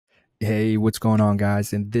Hey, what's going on,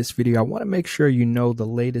 guys? In this video, I want to make sure you know the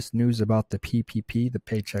latest news about the PPP, the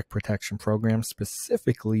Paycheck Protection Program,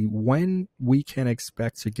 specifically when we can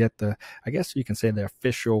expect to get I guess you can say, the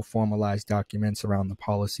official formalized documents around the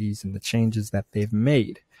policies and the changes that they've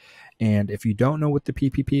made. And if you don't know what the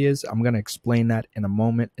PPP is, I'm going to explain that in a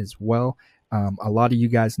moment as well. A lot of you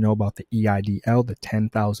guys know about the EIDL, the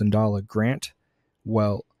 $10,000 grant.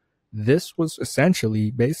 Well, this was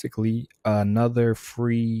essentially basically another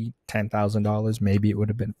free $10,000. Maybe it would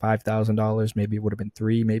have been $5,000. Maybe it would have been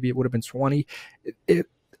three. Maybe it would have been 20. A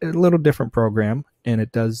little different program, and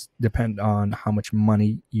it does depend on how much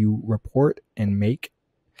money you report and make.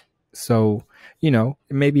 So,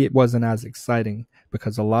 maybe it wasn't as exciting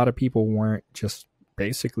because a lot of people weren't just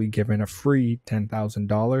basically given a free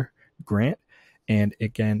 $10,000 grant. And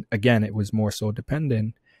again, it was more so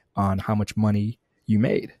dependent on how much money you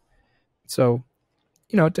made. So,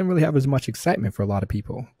 it didn't really have as much excitement for a lot of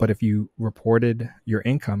people. But if you reported your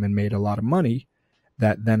income and made a lot of money,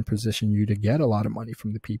 that then positioned you to get a lot of money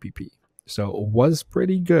from the PPP. So it was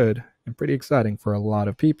pretty good and pretty exciting for a lot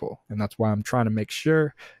of people. And that's why I'm trying to make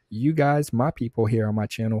sure you guys, my people here on my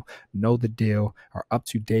channel, know the deal, are up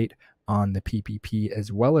to date on the PPP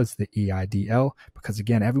as well as the EIDL. Because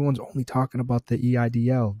again, everyone's only talking about the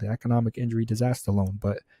EIDL, the Economic Injury Disaster Loan,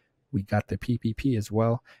 but we got the PPP as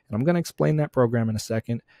well. And I'm going to explain that program in a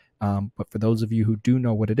second. But for those of you who do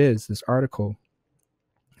know what it is, this article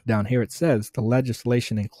down here, it says the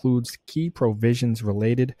legislation includes key provisions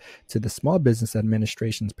related to the Small Business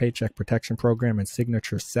Administration's Paycheck Protection Program and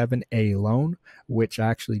Signature 7A loan, which I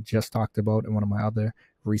actually just talked about in one of my other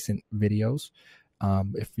recent videos.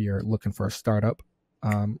 If you're looking for a startup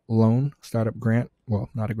loan, startup grant, well,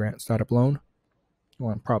 not a grant, startup loan, you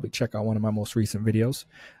want to probably check out one of my most recent videos.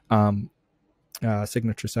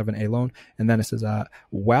 Signature 7A loan. And then it says,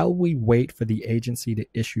 while we wait for the agency to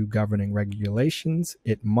issue governing regulations,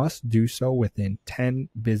 it must do so within 10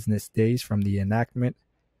 business days from the enactment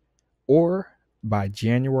or by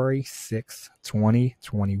January 6,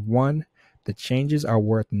 2021. The changes are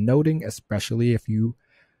worth noting, especially if you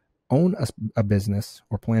own a business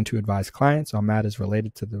or plan to advise clients on matters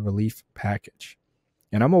related to the relief package.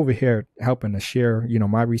 And I'm over here helping to share,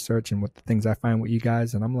 my research and what the things I find with you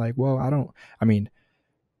guys. And I'm like, well, I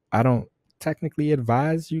don't technically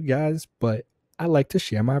advise you guys, but I like to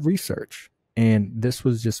share my research. And this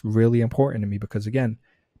was just really important to me because, again,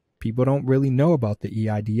 people don't really know about the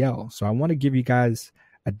EIDL. So I want to give you guys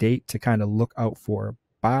a date to kind of look out for.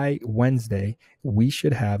 By Wednesday, we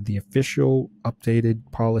should have the official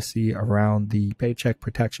updated policy around the Paycheck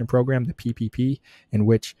Protection Program, the PPP, in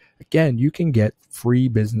which, again, you can get free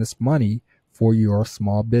business money for your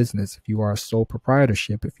small business. If you are a sole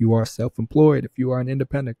proprietorship, if you are self-employed, if you are an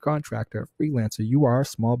independent contractor, a freelancer, you are a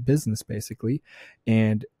small business basically,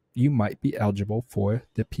 and you might be eligible for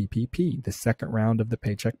the PPP, the second round of the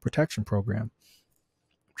Paycheck Protection Program.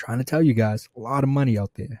 I'm trying to tell you guys, a lot of money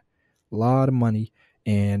out there, a lot of money.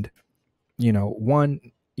 And, one,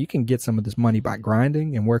 you can get some of this money by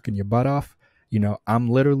grinding and working your butt off. I'm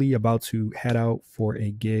literally about to head out for a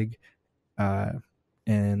gig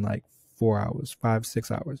in like 4 hours, 5-6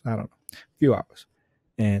 hours. I don't know, a few hours.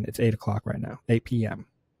 And it's 8 o'clock right now, 8 p.m.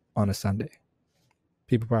 on a Sunday.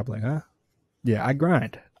 People probably like, huh? Yeah, I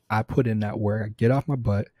grind. I put in that work. I get off my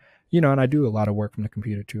butt, and I do a lot of work from the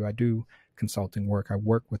computer too. I do consulting work. I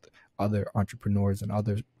work with other entrepreneurs and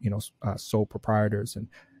other, sole proprietors and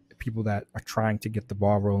people that are trying to get the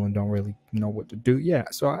ball rolling, don't really know what to do. Yeah,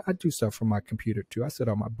 so I do stuff from my computer too. I sit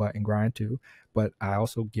on my butt and grind too, but I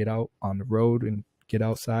also get out on the road and get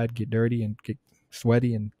outside, get dirty and get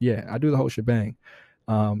sweaty, and yeah, I do the whole shebang.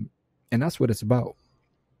 And that's what it's about,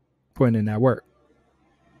 putting in that work.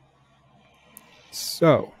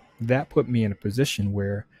 So that put me in a position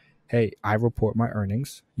where, hey, I report my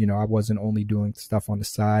earnings. I wasn't only doing stuff on the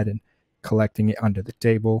side and collecting it under the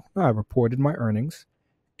table. No, I reported my earnings,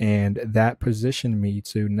 and that positioned me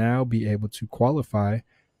to now be able to qualify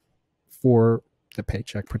for the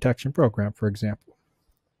Paycheck Protection Program, for example.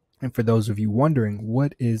 And for those of you wondering,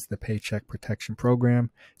 what is the Paycheck Protection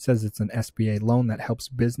Program? It says it's an SBA loan that helps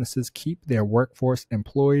businesses keep their workforce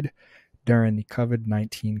employed during the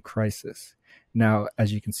COVID-19 crisis. Now,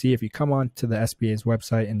 as you can see, if you come on to the SBA's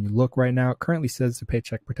website and you look right now, it currently says the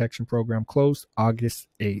Paycheck Protection Program closed August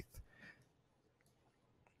 8th.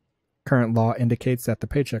 Current law indicates that the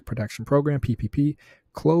Paycheck Protection Program, PPP,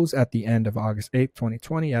 closed at the end of August 8th,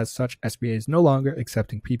 2020. As such, SBA is no longer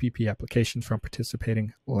accepting PPP applications from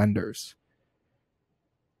participating lenders.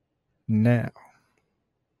 Now,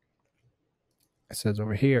 it says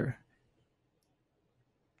over here,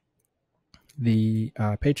 The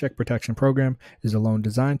Paycheck Protection Program is a loan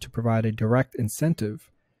designed to provide a direct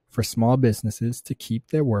incentive for small businesses to keep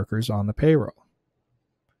their workers on the payroll.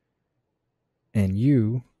 And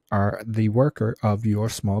you are the worker of your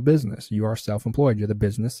small business. You are self-employed. You're the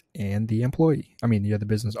business and the employee. I mean, you're the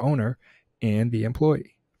business owner and the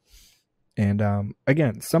employee. And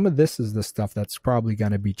again, some of this is the stuff that's probably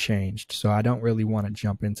going to be changed. So I don't really want to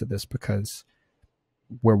jump into this because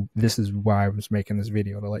this is why I was making this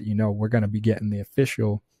video, to let you know we're going to be getting the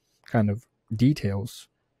official kind of details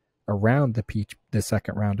around the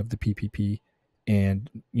second round of the PPP, and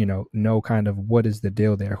know kind of what is the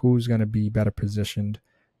deal there, who's going to be better positioned,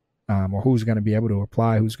 or who's going to be able to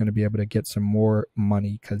apply, who's going to be able to get some more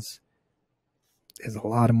money, because there's a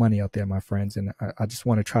lot of money out there, my friends. And I just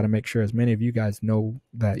want to try to make sure as many of you guys know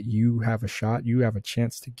that you have a shot, you have a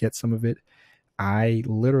chance to get some of it. I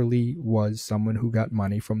literally was someone who got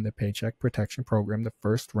money from the Paycheck Protection Program the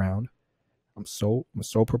first round. I'm a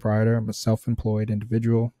sole proprietor. I'm a self-employed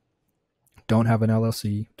individual. Don't have an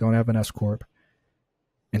LLC. Don't have an S Corp.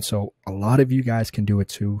 And so a lot of you guys can do it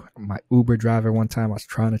too. My Uber driver, one time I was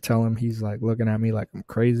trying to tell him, he's like looking at me like I'm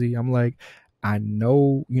crazy. I'm like, I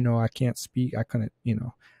know, I can't speak. I couldn't, I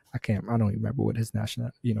don't even remember what his national,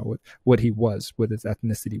 what he was, what his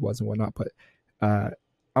ethnicity was and whatnot. But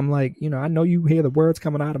I'm like, I know you hear the words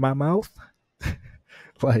coming out of my mouth.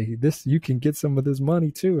 Like this, you can get some of this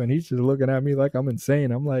money too. And he's just looking at me like I'm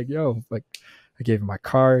insane. I'm like, yo, like I gave him my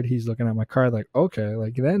card. He's looking at my card like, okay.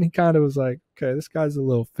 Like then he kind of was like, okay, this guy's a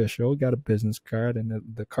little official. Got a business card, and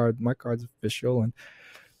my card's official, and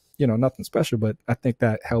nothing special, but I think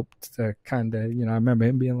that helped to kind of, I remember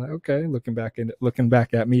him being like, okay, looking back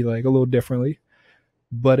at me like a little differently.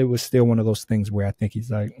 But it was still one of those things where I think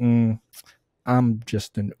he's like, I'm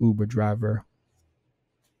just an Uber driver.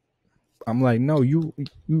 I'm like, no, you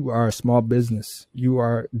are a small business. You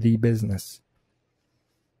are the business.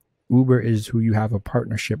 Uber is who you have a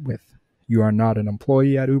partnership with. You are not an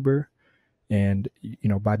employee at Uber. And,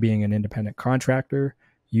 by being an independent contractor,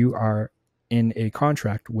 you are in a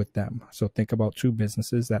contract with them. So think about two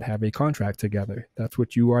businesses that have a contract together. That's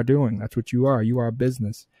what you are doing. That's what you are. You are a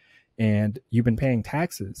business, and you've been paying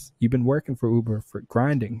taxes. You've been working for Uber, for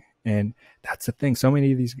grinding. And that's the thing. So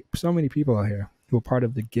many people out here who are part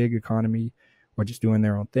of the gig economy or just doing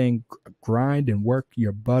their own thing, grind and work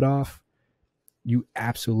your butt off. You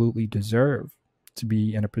absolutely deserve to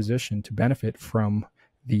be in a position to benefit from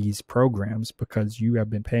these programs because you have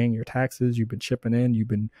been paying your taxes. You've been chipping in. You've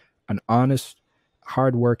been an honest,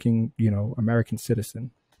 hardworking, American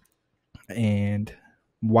citizen. And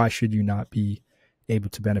why should you not be able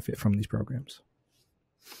to benefit from these programs?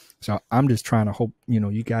 So I'm just trying to hope,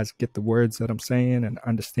 you guys get the words that I'm saying and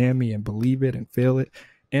understand me and believe it and feel it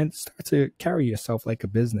and start to carry yourself like a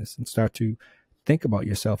business and start to think about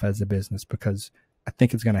yourself as a business, because I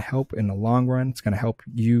think it's going to help in the long run. It's going to help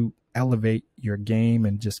you elevate your game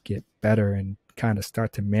and just get better and kind of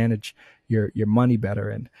start to manage your money better.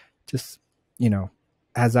 And just,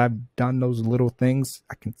 as I've done those little things,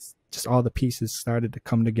 I can just, all the pieces started to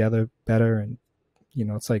come together better. And,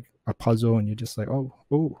 it's like a puzzle, and you're just like,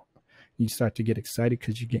 oh, you start to get excited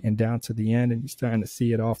because you're getting down to the end and you're starting to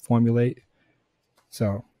see it all formulate.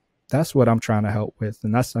 So that's what I'm trying to help with.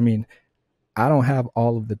 And I don't have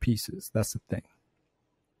all of the pieces. That's the thing.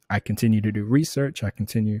 I continue to do research. I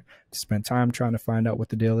continue to spend time trying to find out what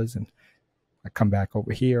the deal is. And I come back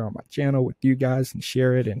over here on my channel with you guys and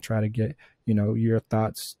share it and try to get, your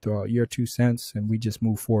thoughts, throw out your 2 cents, and we just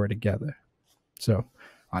move forward together. So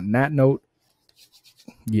on that note,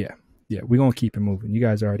 yeah, we're going to keep it moving. You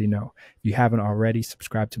guys already know. If you haven't already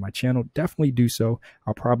subscribed to my channel, definitely do so.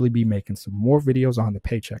 I'll probably be making some more videos on the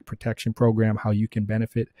Paycheck Protection Program, how you can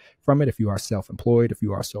benefit from it if you are self-employed, if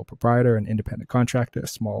you are a sole proprietor, an independent contractor, a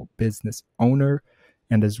small business owner.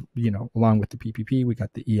 And as along with the PPP, we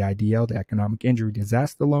got the EIDL, the Economic Injury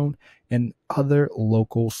Disaster Loan, and other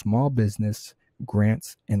local small business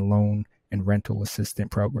grants and loan and rental assistance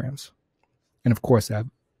programs. And of course, I have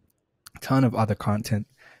a ton of other content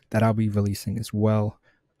that I'll be releasing as well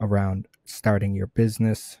around starting your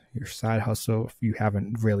business, your side hustle. If you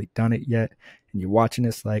haven't really done it yet and you're watching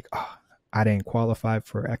this like, oh, I didn't qualify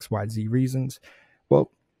for XYZ reasons.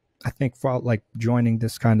 Well, I think for joining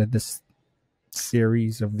this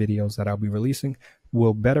series of videos that I'll be releasing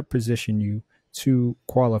will better position you to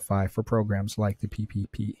qualify for programs like the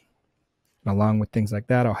PPP. And along with things like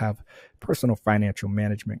that, I'll have personal financial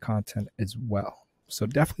management content as well. So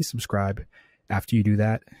definitely subscribe after you do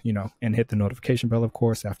that, and hit the notification bell, of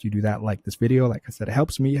course. After you do that, like this video. Like I said, it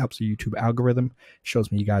helps me, helps the YouTube algorithm, shows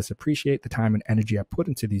me you guys appreciate the time and energy I put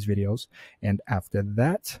into these videos. And after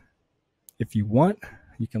that, if you want,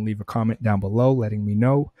 You can leave a comment down below letting me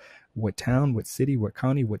know what town, what city, what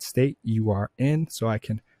county, what state you are in, so I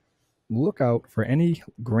can look out for any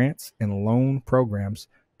grants and loan programs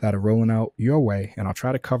that are rolling out your way, and I'll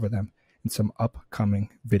try to cover them in some upcoming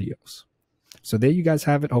videos. So there you guys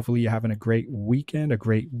have it. Hopefully you're having a great weekend, a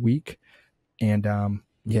great week. And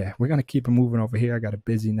yeah, we're going to keep it moving over here. I got a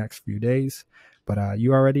busy next few days, but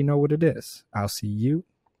you already know what it is. I'll see you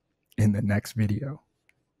in the next video.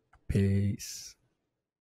 Peace.